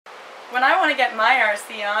When I want to get my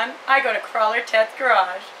RC on, I go to Crawler Ted's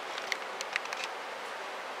garage.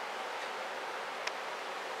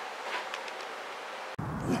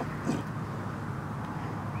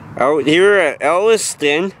 Out here at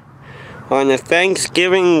Elliston on a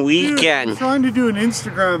Thanksgiving weekend. Dude, I'm trying to do an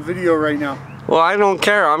Instagram video right now. Well, I don't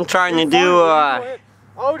care. I'm trying to do out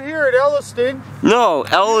here at Elliston. No,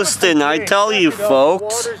 Elliston, I tell you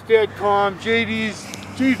folks. The water's dead calm. JD's.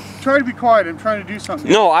 Gee, try to be quiet. I'm trying to do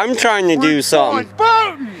something. No, I'm trying to do something.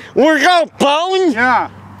 Boatin'! We're going boating?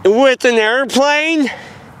 Yeah. With an airplane?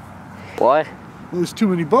 What? There's too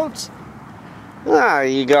many boats. Ah,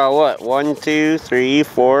 you got what? 1, 2, 3,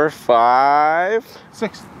 4, 5,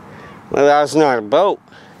 6. Well, that's not a boat.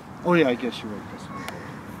 Oh yeah, I guess you're right. That's not a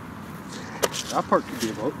boat. That part could be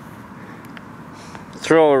a boat.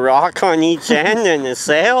 Throw a rock on each end and a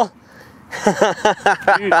sail?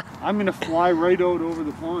 Dude, I'm gonna fly right out over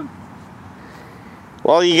the pond.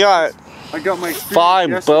 Well, you got I got my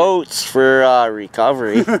 5 boats for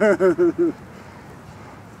recovery.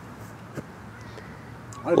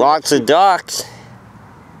 Lots of ducks.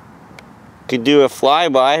 Could do a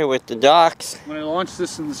flyby with the ducks. When I launched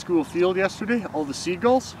this in the school field yesterday, all the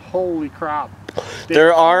seagulls, holy crap.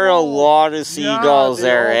 There are a lot of seagulls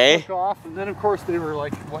there, eh? Took off, and then of course they were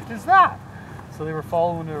like, what is that? So they were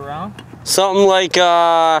following it around. Something like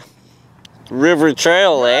river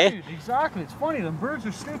trail, Right, exactly. It's funny, them birds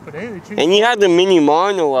are stupid, eh? And you had the Mini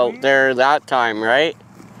Mono out there that time, right?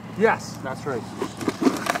 Yes, that's right.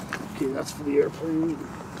 Okay, that's for the airplane.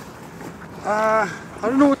 I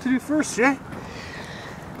don't know what to do first, Jay.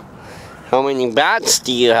 How many bats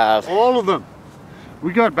do you have? All of them.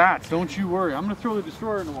 We got bats, don't you worry. I'm gonna throw the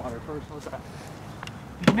destroyer in the water first. What's that?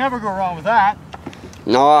 You can never go wrong with that.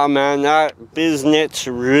 No, man, that business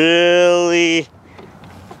really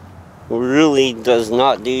does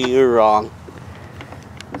not do you wrong.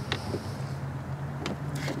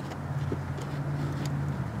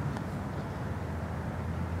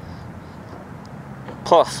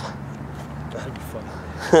 Puff. That'd be fun.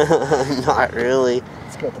 Not really.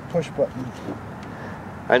 It's got the push button.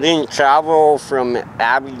 I didn't travel from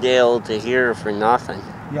Abbeydale to here for nothing.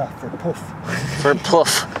 Yeah, for puff. For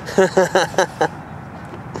puff.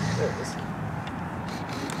 There it is.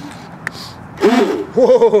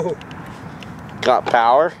 Whoa! Got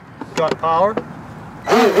power? Got power. I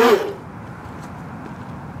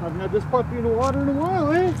haven't had this puppy in the water in a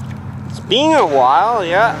while, eh? It's been a while,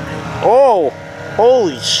 yeah. Oh,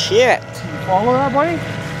 holy shit. You follow that, buddy?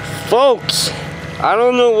 Folks, I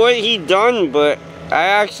don't know what he done, but I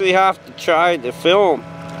actually have to try to film.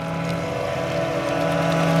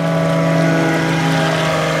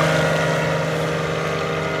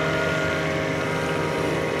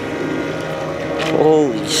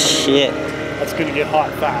 Holy shit. That's gonna get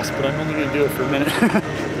hot fast, but I'm only gonna do it for a minute.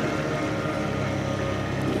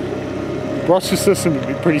 Brusher system would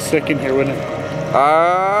be pretty sick in here, wouldn't it?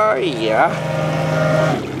 Yeah.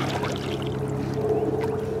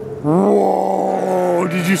 Whoa,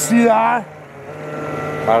 did you see that?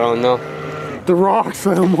 I don't know. The rocks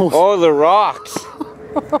almost. Oh, the rocks.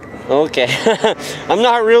 Okay. I'm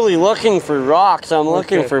not really looking for rocks, I'm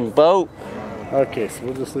looking for boat. Okay, so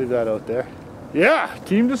we'll just leave that out there. Yeah,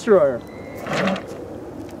 Team Destroyer.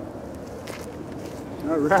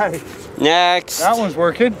 All right. Next. That one's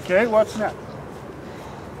working. Okay, what's next?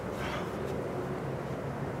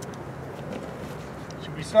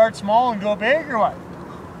 Should we start small and go big or what?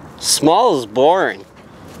 Small is boring.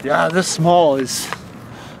 Yeah, this small is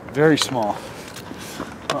very small.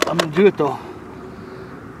 Well, I'm gonna do it though.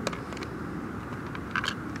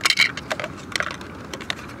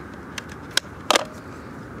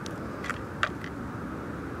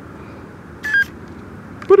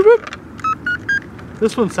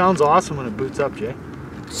 This one sounds awesome when it boots up, Jay.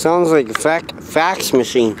 Sounds like a fax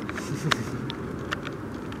machine.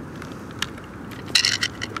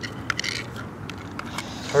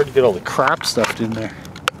 It's hard to get all the crap stuffed in there.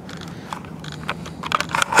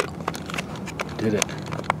 Did it.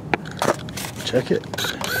 Check it.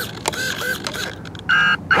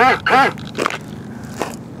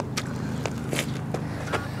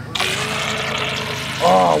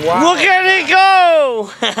 Oh, wow. Look at it go!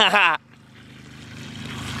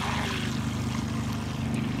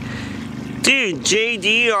 Dude,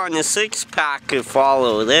 JD on the 6-pack could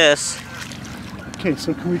follow this. Okay,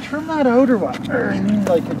 so can we trim that out or what? Or I mean,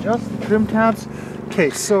 like adjust the trim tabs? Okay,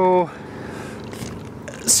 so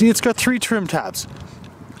see, it's got 3 trim tabs.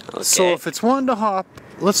 Okay. So if it's one to hop,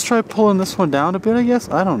 let's try pulling this one down a bit, I guess.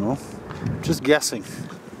 I don't know. Just guessing.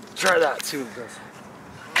 Try that, see what it does.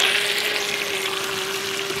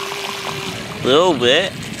 A little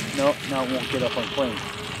bit. No, now it won't get up on plane.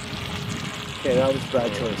 Okay, that was a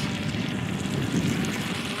bad choice.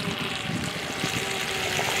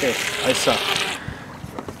 Okay, I suck.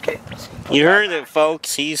 Okay. You heard it,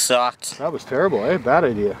 folks. He sucks. That was terrible, eh? Bad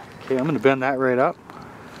idea. Okay, I'm gonna bend that right up.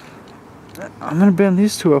 I'm gonna bend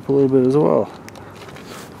these two up a little bit as well.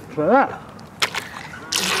 Try that.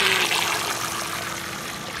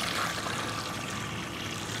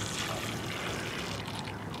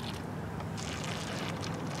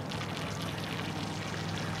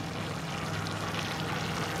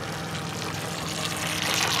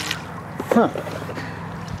 Huh.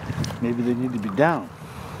 Maybe they need to be down.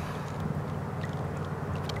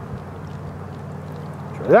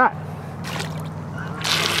 Try that.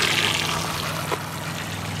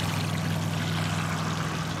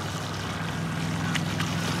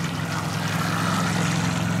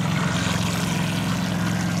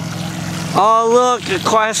 Oh, look, a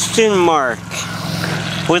question mark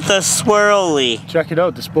with a swirly. Check it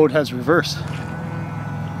out, this boat has reverse.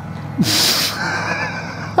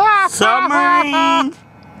 Submarine!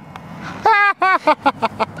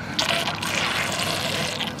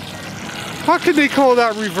 How could they call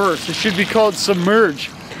that reverse? It should be called submerge,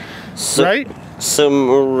 right? Some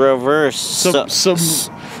reverse. Sub.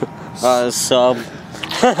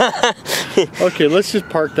 Okay, let's just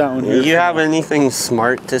park that one here. You have anything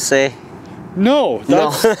smart to say? No,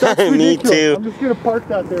 that's ridiculous. Me too. I'm just gonna park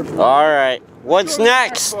that there. Alright, what's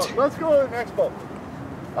next? Let's go to the next boat.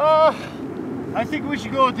 I think we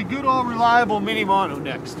should go with the good old reliable Mini Mono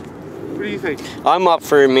next. What do you think? I'm up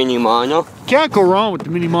for a Mini Mono. Can't go wrong with the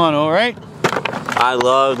Mini Mono, right? I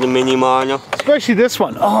love the Mini Mono. Especially this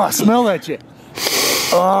one. Oh, smell that shit.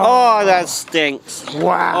 Oh, that stinks.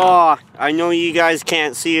 Wow. Oh, I know you guys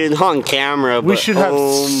can't see it on camera, but we should have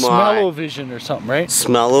oh smell-o-vision or something, right?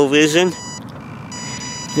 Smell-o-vision?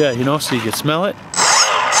 Yeah, you know, so you can smell it.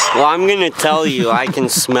 Well, I'm gonna tell you, I can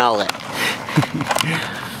smell it.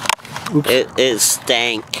 It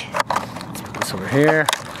stank. Let's put this over here.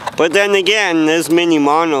 But then again, this Mini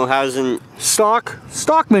Mono hasn't... Stock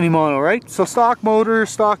Mini Mono, right? So stock motor,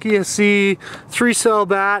 stock ESC, 3-cell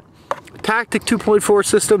batt, Tactic 2.4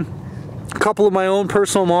 system, a couple of my own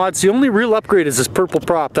personal mods. The only real upgrade is this purple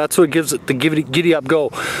prop. That's what gives it the giddy up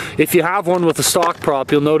go. If you have one with a stock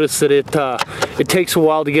prop, you'll notice that it takes a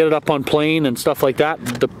while to get it up on plane and stuff like that.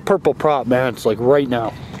 The purple prop, man, it's like right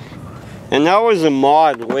now. And that was a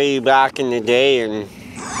mod way back in the day and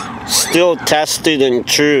still tested and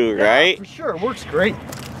true, right? Yeah, for sure, it works great.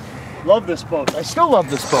 Love this boat. I still love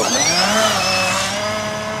this boat.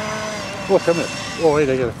 Oh, come in. Oh wait,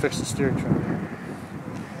 I gotta fix the steering trim.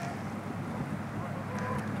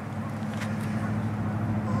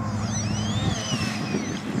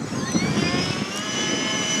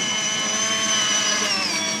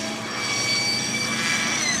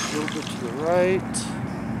 A little bit to the right.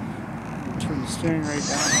 Turn the steering right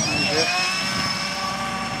down behind it.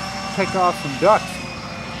 Take off some ducks.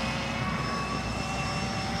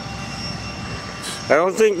 I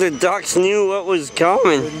don't think the ducks knew what was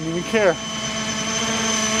coming. They didn't even care.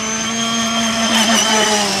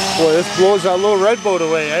 Boy, this blows that little red boat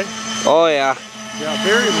away, eh? Oh yeah. Yeah,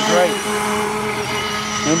 Barry was right.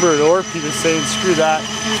 Remember at Orp, he was saying, screw that.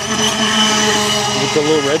 With the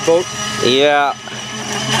little red boat. Yeah.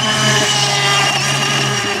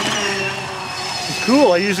 It's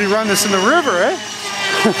cool, I usually run this in the river, eh?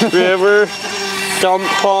 River, dump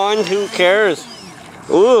pond, who cares?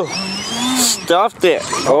 Ooh, stuffed it.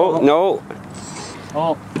 Oh, no.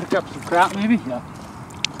 Oh, pick up some crap maybe? Yeah.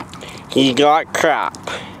 He got crap.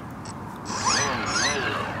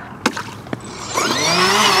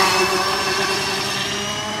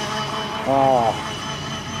 Oh.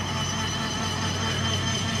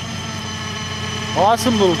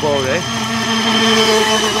 Awesome little boat, eh?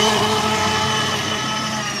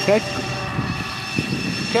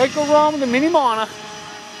 Can't go wrong with the Mini Mono.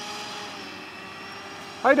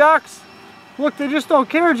 Hi, ducks. Look, they just don't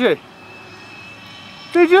care, Jay.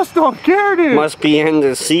 They just don't care, dude. Must be end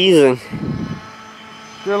of season.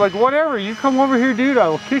 They're like, whatever, you come over here, dude, I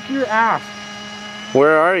will kick your ass.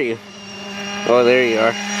 Where are you? Oh, there you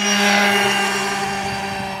are.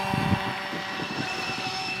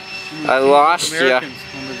 I lost you. On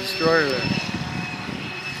the destroyer there.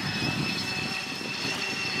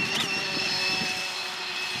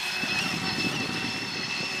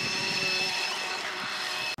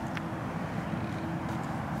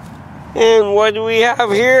 And what do we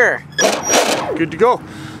have here? Good to go.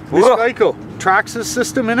 Miss Geico traxxas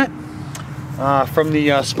system in it from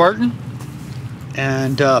the Spartan,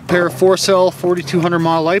 and a pair of 4-cell 4200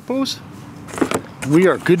 mile lipos. We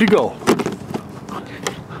are good to go.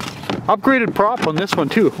 Upgraded prop on this one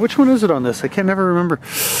too. Which one is it on this? I can never remember.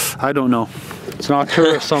 I don't know. It's an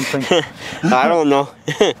Octura or something. I don't know.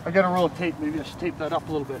 I got a roll of tape. Maybe I should tape that up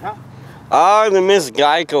a little bit, huh? Oh, the Miss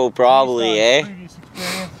Geico probably, eh? Previous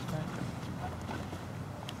experience.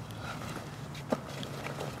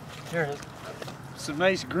 Here it is. Some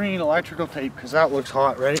nice green electrical tape, because that looks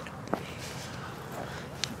hot, right?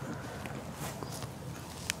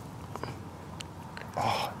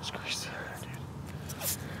 Oh, it's greasy there, dude.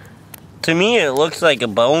 To me, it looks like a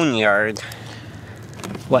boneyard.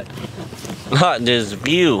 What? Not this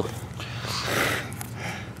view.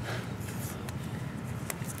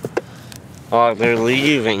 Oh, they're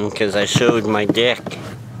leaving because I showed my dick.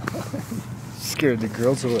 Scared the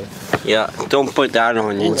girls away. Yeah, don't put that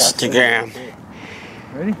on Instagram.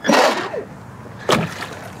 Ready?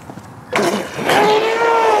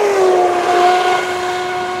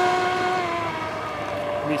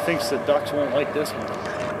 He thinks the ducks won't like this one.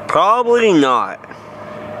 Probably not.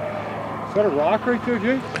 Is that a rock right there,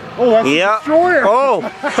 Jay? Oh, that's a destroyer. Oh,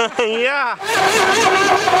 yeah.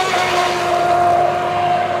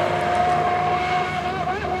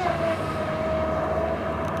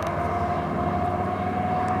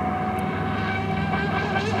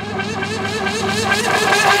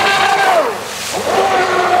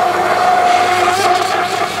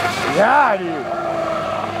 Yeah, dude.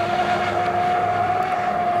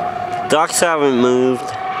 Ducks haven't moved.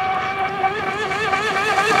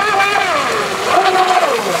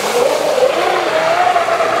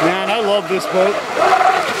 Man, I love this boat.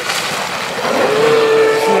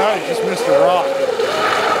 See, I just missed a rock.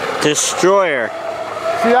 Destroyer.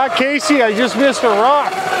 See that, Casey? I just missed a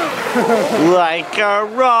rock. Like a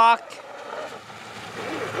rock.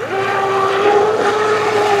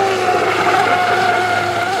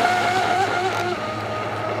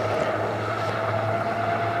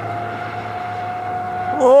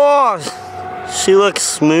 Oh, she looks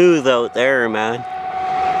smooth out there, man.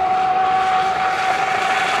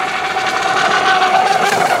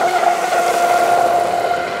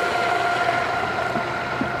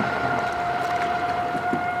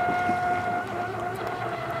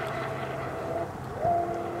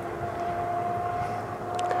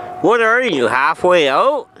 What are you, halfway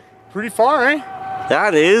out? Pretty far, eh?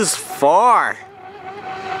 That is far.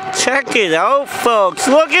 Check it out, folks.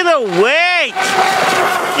 Look at the weight.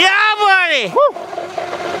 Yeah, buddy. Woo.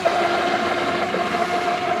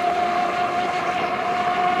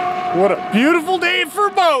 What a beautiful day for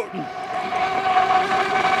boating.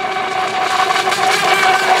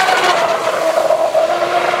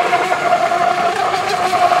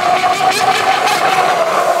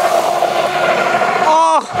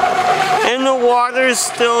 Oh, and the water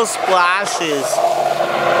still splashes.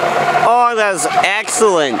 Oh, that's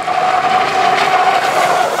excellent.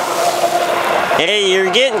 Hey,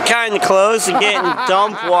 you're getting kind of close to getting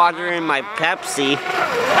dump water in my Pepsi.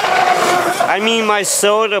 I mean my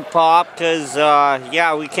soda pop, because,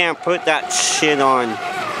 yeah, we can't put that shit on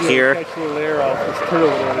here.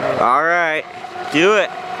 Alright, do it.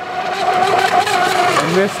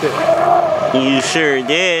 I missed it. You sure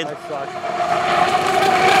did. I sucked.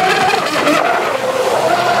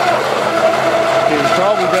 Okay, we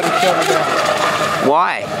probably better shut it down.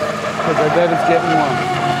 Why? Because I bet it's getting warm.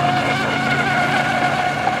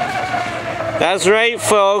 That's right,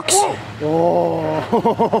 folks.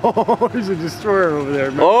 Oh, there's a destroyer over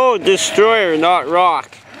there, man. Oh, destroyer, not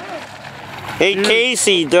rock. Hey, dude.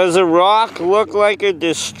 Casey, does a rock look like a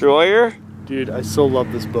destroyer? Dude, I so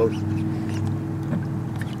love this boat.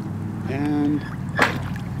 And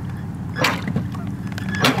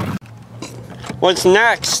what's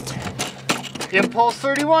next? Impulse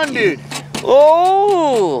 31, dude.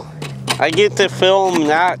 Oh, I get to film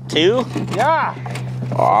that too? Yeah.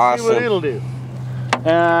 Awesome. See what it'll do.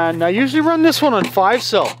 And I usually run this one on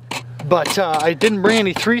 5-cell, but I didn't bring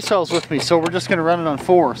any 3-cells with me, so we're just gonna run it on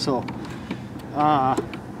 4. So,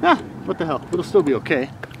 yeah, what the hell? It'll still be okay.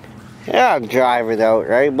 Yeah, drive it out,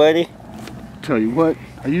 right, buddy? Tell you what,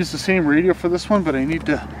 I use the same radio for this one, but I need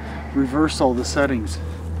to reverse all the settings.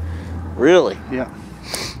 Really? Yeah.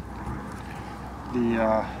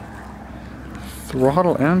 The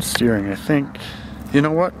throttle and steering, I think. You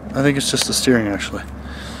know what? I think it's just the steering, actually.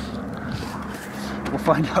 We'll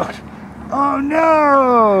find out. Oh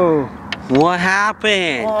no! What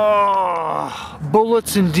happened? Oh,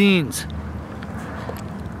 bullets and Deans.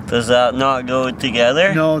 Does that not go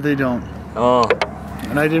together? No, they don't. Oh.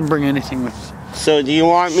 And I didn't bring anything with. So do you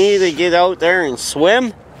want me to get out there and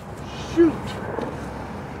swim? Shoot.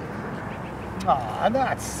 Aw,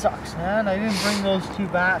 that sucks, man. I didn't bring those 2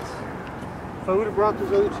 bats. If I would have brought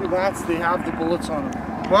those other 2 bats, they have the bullets on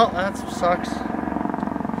them. Well, that sucks.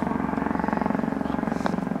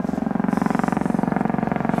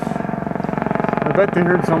 bet they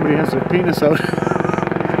heard somebody has their penis out.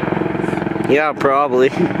 Yeah,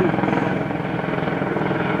 probably.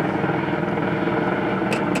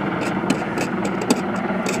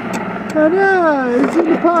 I know, it's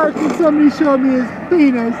in the park and somebody showed me his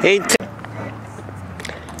penis. Hey,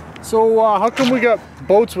 so how come we got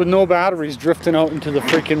boats with no batteries drifting out into the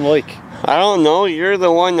freaking lake? I don't know. You're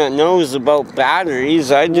the one that knows about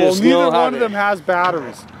batteries. I just know neither how one of them has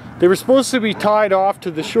batteries. They were supposed to be tied off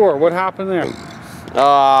to the shore. What happened there?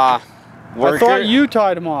 I thought you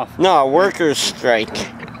tied them off. No, workers strike.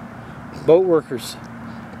 Boat workers.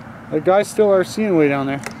 That guy's still RCing way down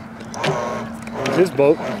there. It's his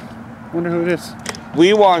boat. Wonder who it is.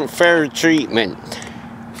 We want fair treatment.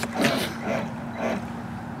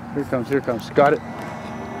 Here it comes, here it comes. Got it.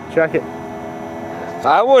 Check it.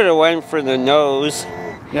 I would have went for the nose.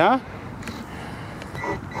 Yeah?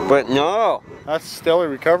 But no. That's stellar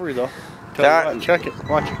recovery though. Tell you what, check it.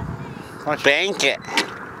 Watch it. Watch it. Bank it.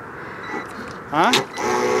 Huh?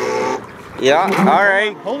 Yeah,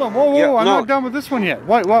 alright. Hold on, whoa, whoa, Yeah, I'm no. not done with this one yet.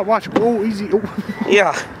 Watch. Oh, easy. Oh.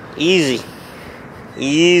 Yeah, easy.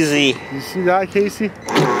 Easy. You see that, Casey?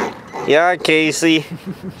 Yeah, Casey.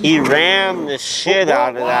 He rammed the shit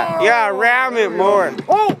out of that. Yeah, ram it more.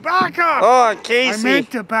 Oh, back up! Oh, Casey. I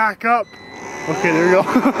meant to back up. Okay, there you go.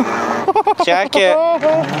 Check it.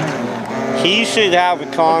 He should have a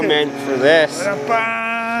comment for this.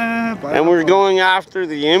 And we're going after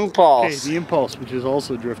the Okay, Impulse. the Impulse, which is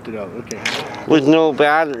also drifted out. Okay. With no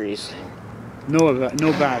batteries. No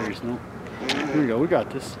batteries, no. Here we go, we got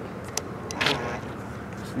this.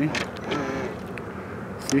 See?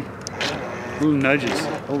 See? Little nudges.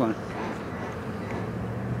 Hold on.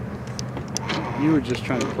 You were just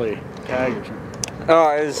trying to play tag or something. Oh,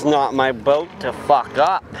 it's not my boat to fuck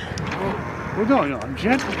up. Well, no, I'm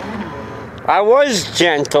gentle. I was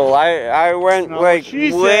gentle. I went No, like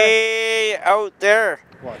she way out there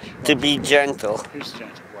Watch. to be gentle. Here's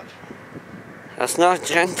gentle. Watch. That's not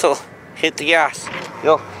gentle. Hit the gas.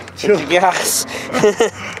 Yo, hit the gas.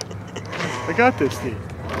 I got this, Steve.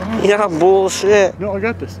 Yeah, bullshit. No, I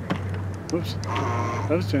got this. Whoops.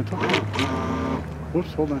 That was gentle.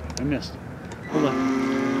 Whoops, hold on. I missed. Hold on.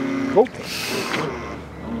 Oh.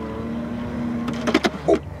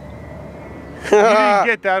 You didn't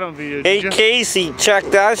get that on video, Hey, did you? Casey, check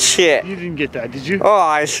that shit. You didn't get that, did you? Oh,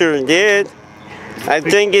 I sure did. I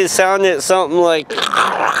think it sounded something like...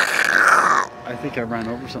 I think I ran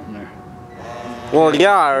over something there. Well,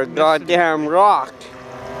 yeah, a goddamn rock.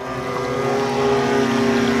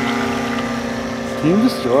 Team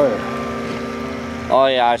Destroyer. Oh,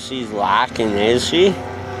 yeah, she's lacking, is she?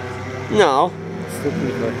 No. Still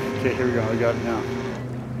pretty quick. Okay, here we go. I got it now.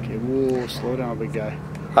 Okay, whoa, slow down, big guy.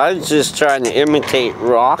 I was just trying to imitate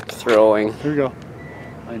rock throwing. Here we go.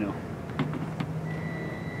 I know.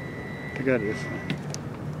 I got it this time.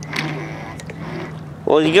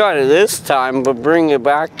 Well, you got it this time, but bring it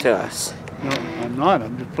back to us. No, I'm not.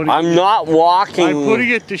 I'm just putting I'm not walking. I'm putting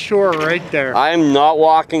it to shore right there. I'm not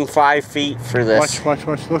walking 5 feet for this. Watch.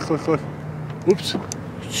 Look. Oops.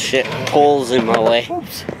 Shit pulls in my way.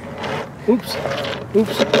 Oops.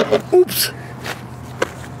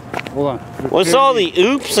 Hold on. What's all the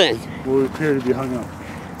oops in? We appear to be hung up.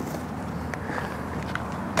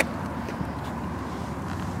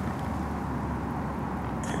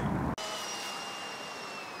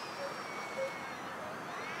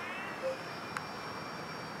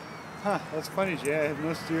 Huh, that's funny, Jay. I have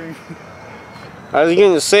no steering. I was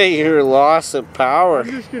gonna say your loss of power.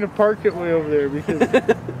 I'm just gonna park it way over there because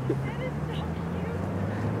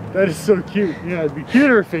that is so cute. Yeah, it'd be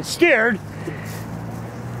cuter if it's scared.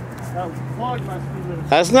 That vlog must be little.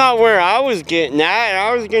 That's not where I was getting at.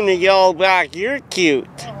 I was gonna yell back, "You're cute."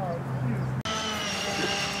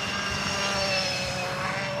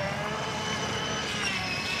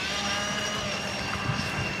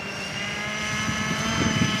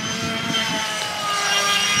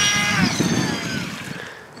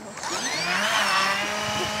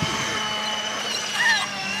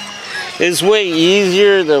 It's way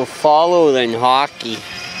easier to follow than hockey.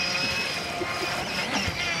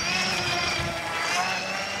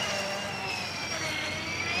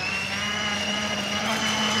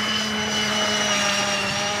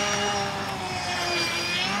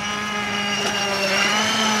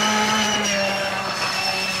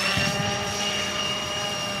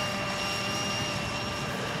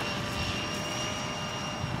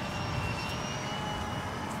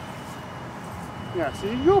 Yeah, so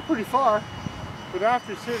you can go pretty far, but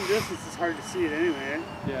after a certain distance it's hard to see it anyway, eh?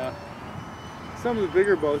 Yeah. Some of the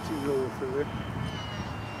bigger boats you can go a little further.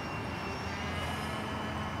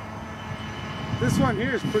 This one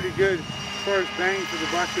here is pretty good as far as bang for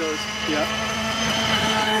the buck goes. Yeah.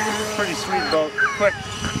 Pretty sweet boat.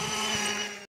 Quick.